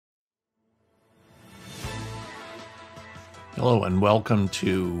Hello and welcome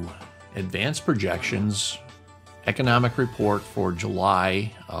to Advanced Projections Economic Report for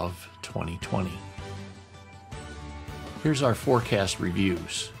July of 2020. Here's our forecast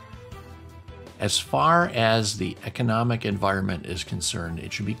reviews. As far as the economic environment is concerned,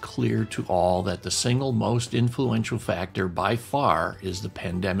 it should be clear to all that the single most influential factor by far is the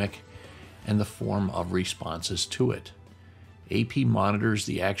pandemic and the form of responses to it. AP monitors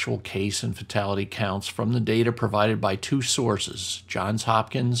the actual case and fatality counts from the data provided by two sources, Johns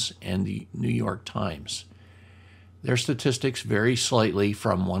Hopkins and the New York Times. Their statistics vary slightly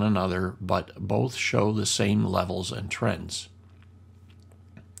from one another, but both show the same levels and trends.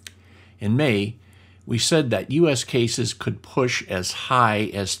 In May, we said that U.S. cases could push as high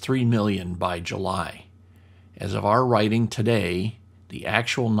as 3 million by July. As of our writing today, the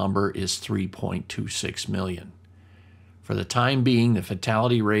actual number is 3.26 million. For the time being, the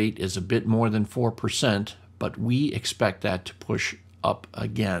fatality rate is a bit more than 4%, but we expect that to push up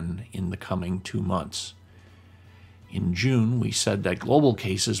again in the coming 2 months. In June, we said that global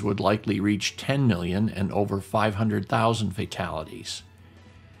cases would likely reach 10 million and over 500,000 fatalities.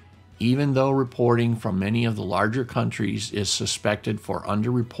 Even though reporting from many of the larger countries is suspected for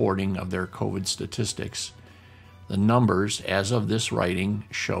underreporting of their COVID statistics, the numbers, as of this writing,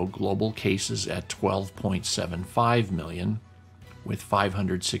 show global cases at 12.75 million, with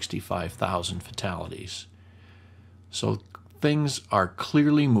 565,000 fatalities. So things are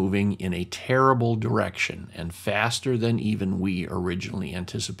clearly moving in a terrible direction and faster than even we originally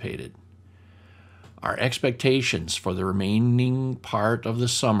anticipated. Our expectations for the remaining part of the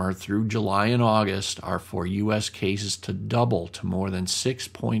summer through July and August are for U.S. cases to double to more than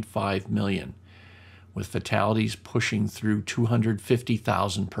 6.5 million. With fatalities pushing through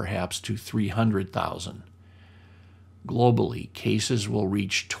 250,000 perhaps to 300,000. Globally, cases will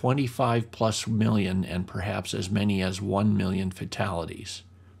reach 25 plus million and perhaps as many as 1 million fatalities.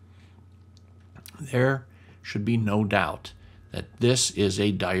 There should be no doubt that this is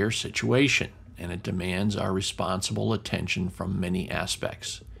a dire situation and it demands our responsible attention from many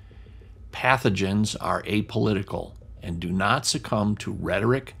aspects. Pathogens are apolitical and do not succumb to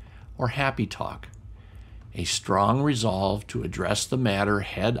rhetoric or happy talk. A strong resolve to address the matter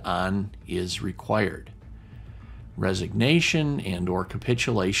head-on is required. Resignation and/or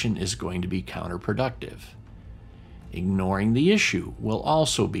capitulation is going to be counterproductive. Ignoring the issue will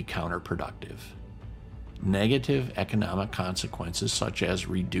also be counterproductive. Negative economic consequences such as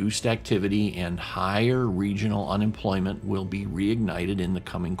reduced activity and higher regional unemployment will be reignited in the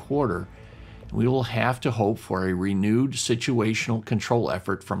coming quarter. We will have to hope for a renewed situational control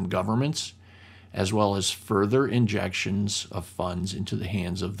effort from governments, as well as further injections of funds into the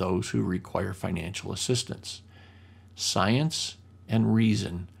hands of those who require financial assistance. Science and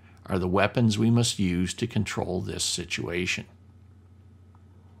reason are the weapons we must use to control this situation.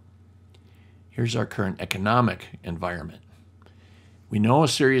 Here's our current economic environment. We know a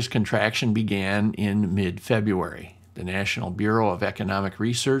serious contraction began in mid-February. The National Bureau of Economic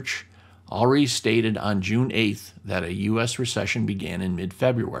Research already stated on June 8th that a U.S. recession began in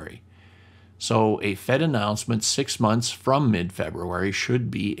mid-February. So a Fed announcement 6 months from mid-February should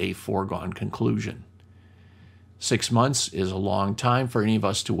be a foregone conclusion. 6 months is a long time for any of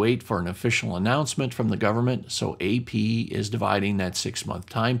us to wait for an official announcement from the government, so AP is dividing that 6-month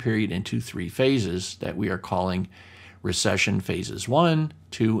time period into 3 phases that we are calling recession phases 1,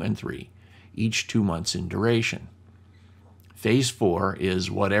 2, and 3, each 2 months in duration. Phase 4 is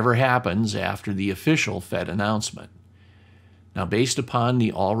whatever happens after the official Fed announcement. Now, based upon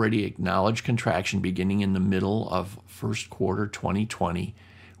the already acknowledged contraction beginning in the middle of first quarter 2020,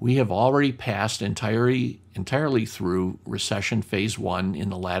 we have already passed entirely through recession phase 1 in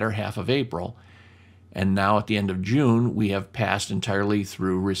the latter half of April, and now at the end of June, we have passed entirely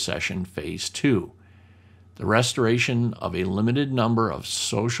through recession phase 2. The restoration of a limited number of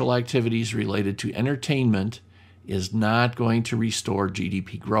social activities related to entertainment is not going to restore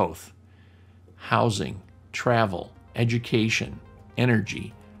GDP growth. Housing, travel, education,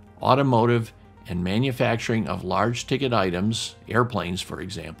 energy, automotive, and manufacturing of large ticket items, airplanes for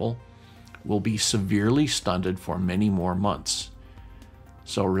example, will be severely stunted for many more months.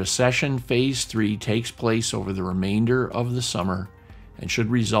 So recession phase 3 takes place over the remainder of the summer and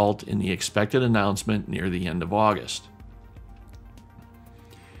should result in the expected announcement near the end of August.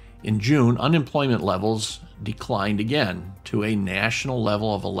 In June, unemployment levels declined again to a national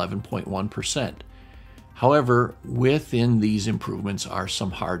level of 11.1%. However, within these improvements are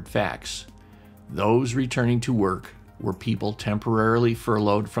some hard facts. Those returning to work were people temporarily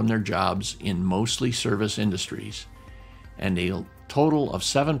furloughed from their jobs in mostly service industries, and a total of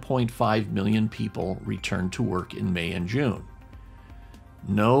 7.5 million people returned to work in May and June.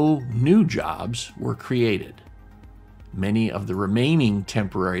 No new jobs were created. Many of the remaining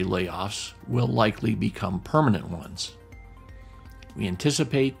temporary layoffs will likely become permanent ones. We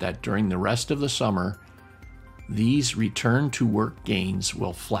anticipate that during the rest of the summer, these return-to-work gains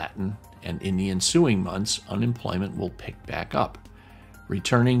will flatten, and in the ensuing months, unemployment will pick back up,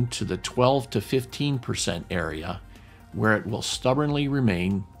 returning to the 12 to 15% area, where it will stubbornly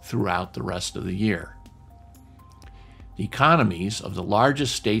remain throughout the rest of the year. The economies of the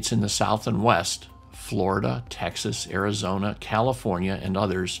largest states in the South and West, Florida, Texas, Arizona, California, and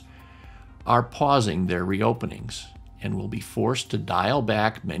others, are pausing their reopenings and will be forced to dial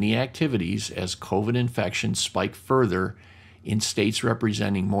back many activities as COVID infections spike further in states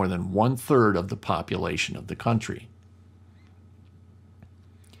representing more than 1/3 of the population of the country.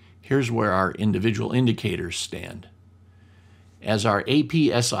 Here's where our individual indicators stand. As our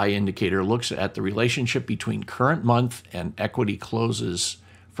APSI indicator looks at the relationship between current month and equity closes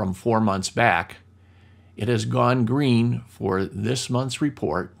from 4 months back, it has gone green for this month's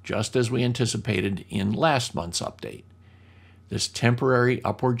report, just as we anticipated in last month's update. This temporary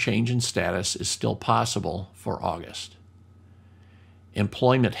upward change in status is still possible for August.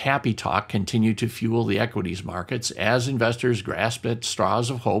 Employment happy talk continued to fuel the equities markets as investors grasped at straws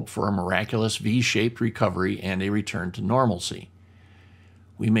of hope for a miraculous V-shaped recovery and a return to normalcy.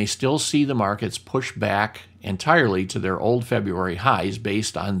 We may still see the markets push back entirely to their old February highs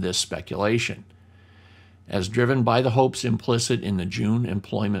based on this speculation. As driven by the hopes implicit in the June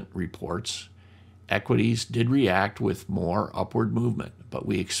employment reports, equities did react with more upward movement, but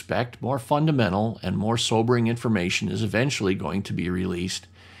we expect more fundamental and more sobering information is eventually going to be released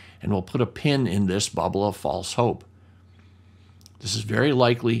and will put a pin in this bubble of false hope. This is very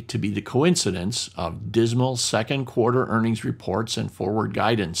likely to be the coincidence of dismal second quarter earnings reports and forward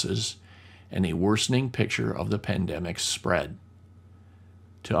guidances and a worsening picture of the pandemic's spread.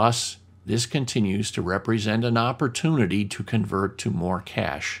 To us, this continues to represent an opportunity to convert to more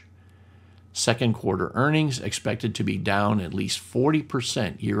cash. Second quarter earnings, expected to be down at least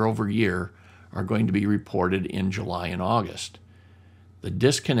 40% year over year, are going to be reported in July and August. The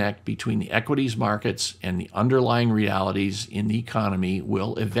disconnect between the equities markets and the underlying realities in the economy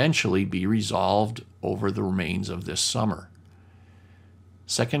will eventually be resolved over the remains of this summer.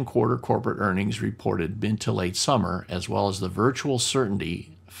 Second quarter corporate earnings reported mid to late summer, as well as the virtual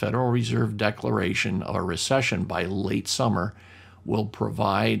certainty Federal Reserve declaration of a recession by late summer, will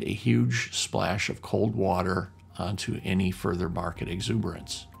provide a huge splash of cold water onto any further market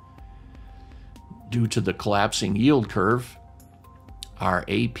exuberance. Due to the collapsing yield curve, our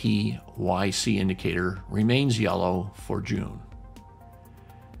APYC indicator remains yellow for June.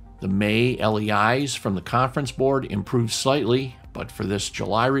 The May LEIs from the Conference Board improved slightly, but for this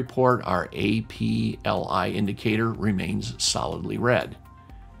July report, our APLI indicator remains solidly red.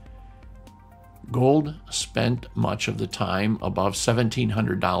 Gold spent much of the time above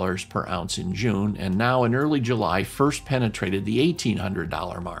 $1,700 per ounce in June, and now in early July first penetrated the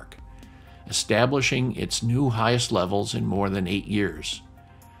 $1,800 mark, establishing its new highest levels in more than 8 years.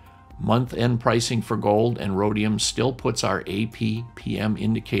 Month-end pricing for gold and rhodium still puts our APPM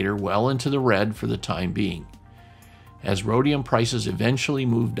indicator well into the red for the time being. As rhodium prices eventually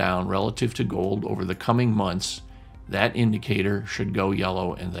move down relative to gold over the coming months, that indicator should go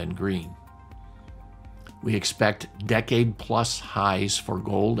yellow and then green. We expect decade-plus highs for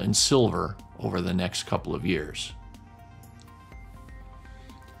gold and silver over the next couple of years.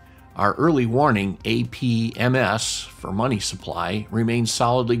 Our early warning APMS for money supply remains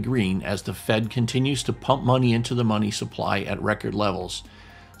solidly green as the Fed continues to pump money into the money supply at record levels,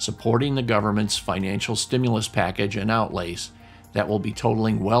 supporting the government's financial stimulus package and outlays that will be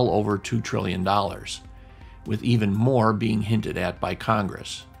totaling well over $2 trillion, with even more being hinted at by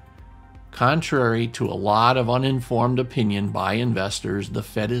Congress. Contrary to a lot of uninformed opinion by investors, the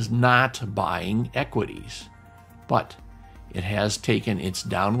Fed is not buying equities, but it has taken its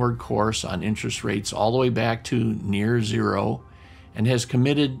downward course on interest rates all the way back to near zero and has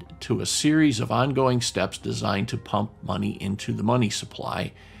committed to a series of ongoing steps designed to pump money into the money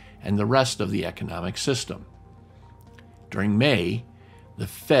supply and the rest of the economic system. During May, the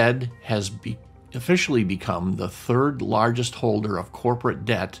Fed has officially become the third largest holder of corporate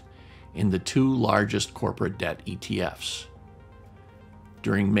debt in the 2 largest corporate debt ETFs.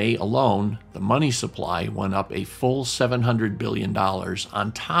 During May alone, the money supply went up a full $700 billion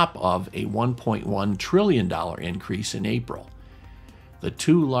on top of a $1.1 trillion increase in April, the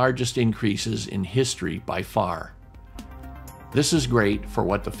 2 largest increases in history by far. This is great for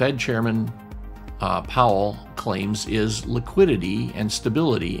what the Fed chairman Powell claims is liquidity and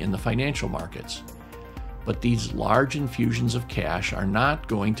stability in the financial markets. But these large infusions of cash are not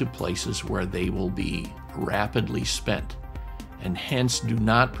going to places where they will be rapidly spent, and hence do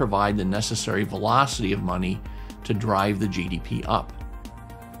not provide the necessary velocity of money to drive the GDP up.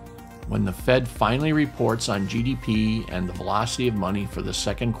 When the Fed finally reports on GDP and the velocity of money for the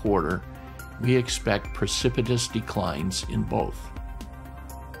second quarter, we expect precipitous declines in both.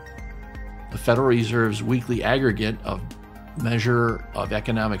 The Federal Reserve's weekly aggregate of measure of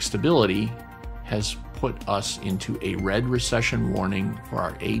economic stability has put us into a red recession warning for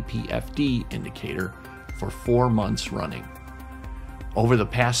our APFD indicator for 4 months running. Over the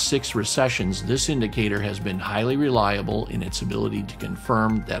past 6 recessions, this indicator has been highly reliable in its ability to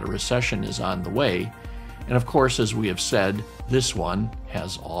confirm that a recession is on the way, and of course, as we have said, this one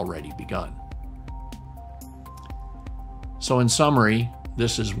has already begun. So in summary,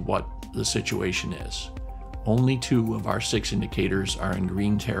 this is what the situation is. Only 2 of our 6 indicators are in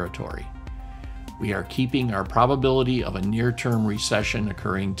green territory. We are keeping our probability of a near-term recession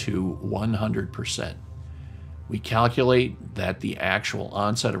occurring to 100%. We calculate that the actual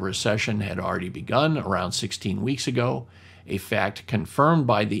onset of recession had already begun around 16 weeks ago, a fact confirmed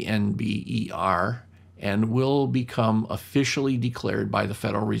by the NBER, and will become officially declared by the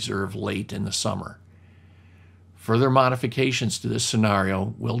Federal Reserve late in the summer. Further modifications to this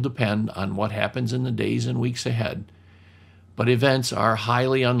scenario will depend on what happens in the days and weeks ahead, but events are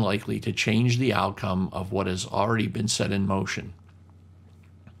highly unlikely to change the outcome of what has already been set in motion.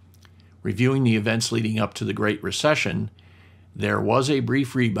 Reviewing the events leading up to the Great Recession, there was a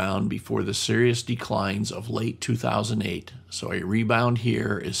brief rebound before the serious declines of late 2008, so a rebound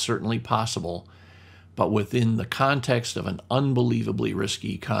here is certainly possible, but within the context of an unbelievably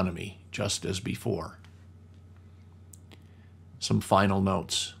risky economy, just as before. Some final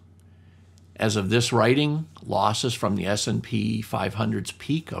notes. As of this writing, losses from the S&P 500's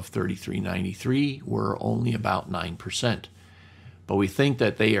peak of 3393 were only about 9%, but we think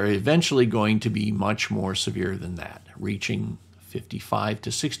that they are eventually going to be much more severe than that, reaching 55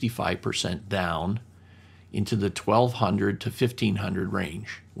 to 65% down into the 1200 to 1500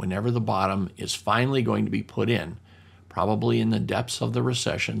 range, whenever the bottom is finally going to be put in, probably in the depths of the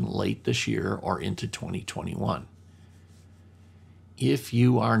recession late this year or into 2021. If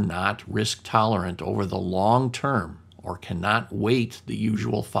you are not risk tolerant over the long term or cannot wait the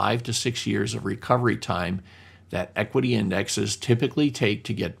usual 5 to 6 years of recovery time that equity indexes typically take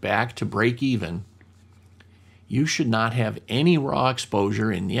to get back to break even, you should not have any raw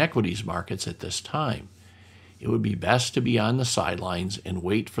exposure in the equities markets at this time. It would be best to be on the sidelines and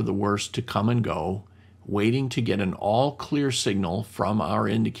wait for the worst to come and go, waiting to get an all-clear signal from our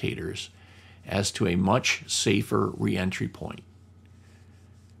indicators as to a much safer re-entry point.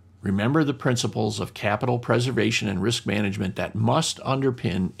 Remember the principles of capital preservation and risk management that must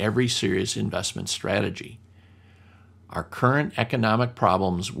underpin every serious investment strategy. Our current economic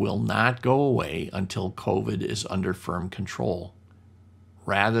problems will not go away until COVID is under firm control,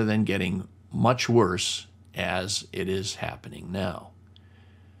 rather than getting much worse as it is happening now.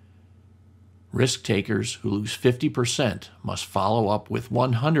 Risk takers who lose 50% must follow up with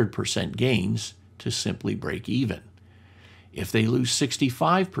 100% gains to simply break even. If they lose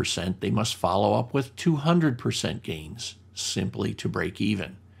 65%, they must follow up with 200% gains, simply to break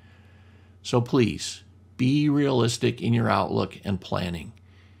even. So please, be realistic in your outlook and planning.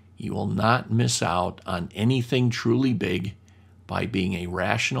 You will not miss out on anything truly big by being a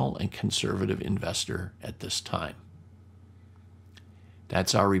rational and conservative investor at this time.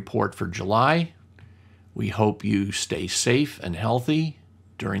 That's our report for July. We hope you stay safe and healthy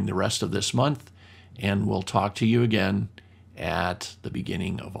during the rest of this month, and we'll talk to you again at the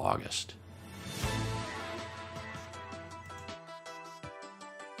beginning of August.